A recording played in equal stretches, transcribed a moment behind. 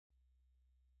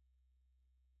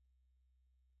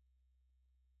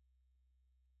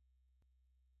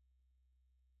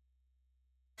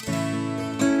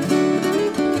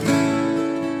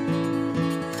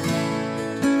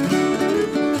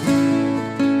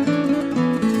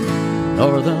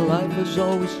Northern life has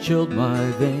always chilled my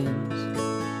veins.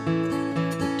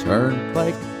 The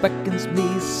turnpike beckons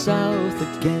me south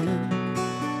again.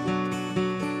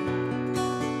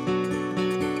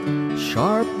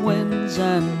 Sharp winds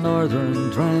and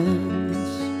northern trends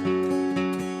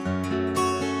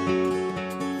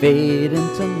fade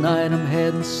into night, I'm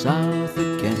heading south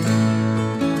again.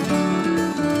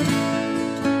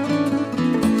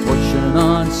 I'm pushing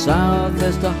on south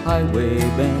as the highway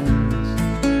bends.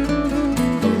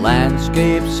 The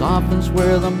landscape softens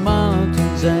where the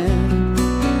mountains end.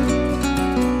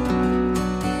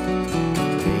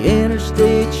 The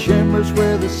interstate shimmers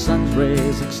where the sun's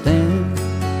rays extend.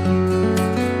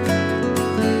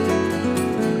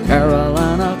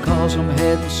 Carolina calls, I'm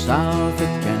heading south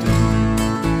again.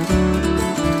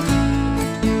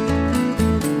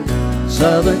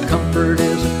 Southern comfort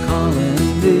is a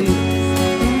calling me.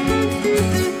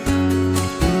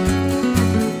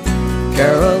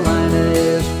 Carolina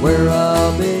is where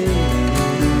I'll be.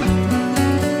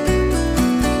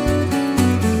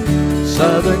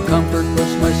 Southern comfort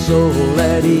puts my soul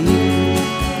at ease.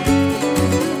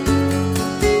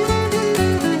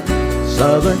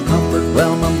 Southern comfort,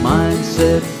 well, my mind's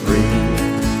set free.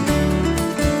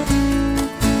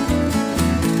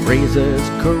 Breezes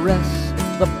caress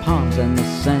the palms and the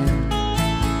sand.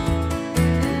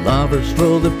 Lovers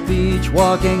stroll the beach,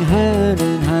 walking hand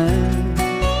in hand.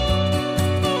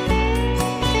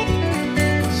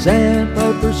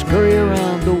 Sandpipers scurry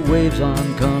around the waves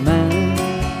on command.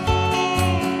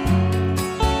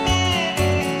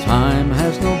 Time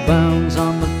has no bounds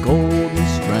on the golden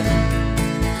strand.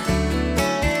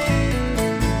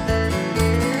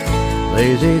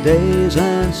 Lazy days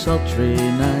and sultry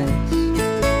nights,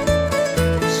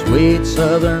 sweet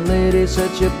southern lady,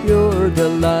 such a pure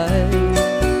delight.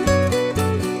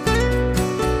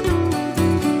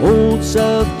 Old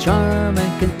South charm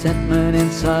and contentment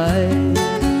inside.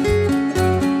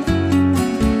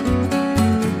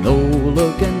 No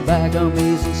looking back, I'm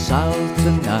easy south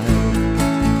tonight.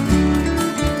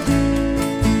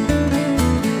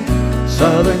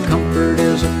 Southern comfort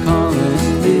is a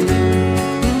calling me.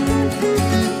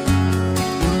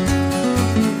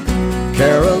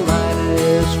 Carolina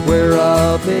is where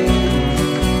I'll be.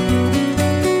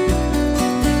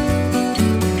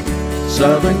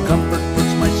 Southern comfort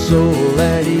puts my soul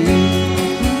at ease.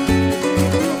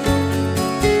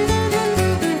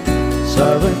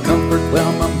 Southern comfort,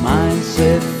 well, my mind's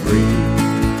set free.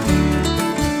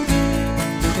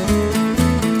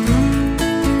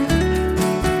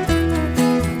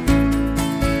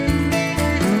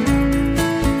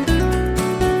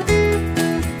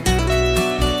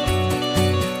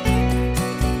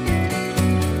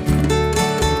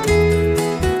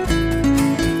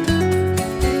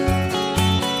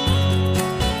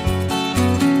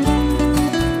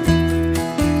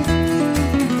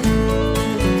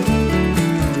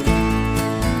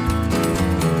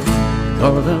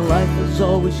 Northern life has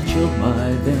always chilled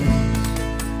my veins.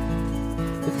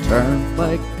 The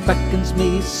turnpike beckons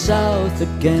me south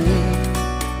again.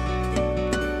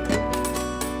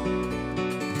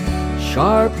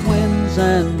 Sharp winds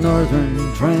and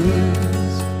northern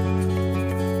trends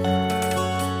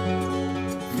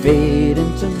fade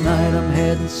into night, I'm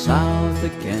heading south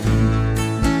again.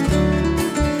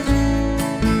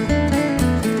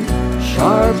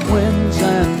 Sharp winds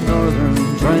and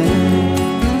northern trends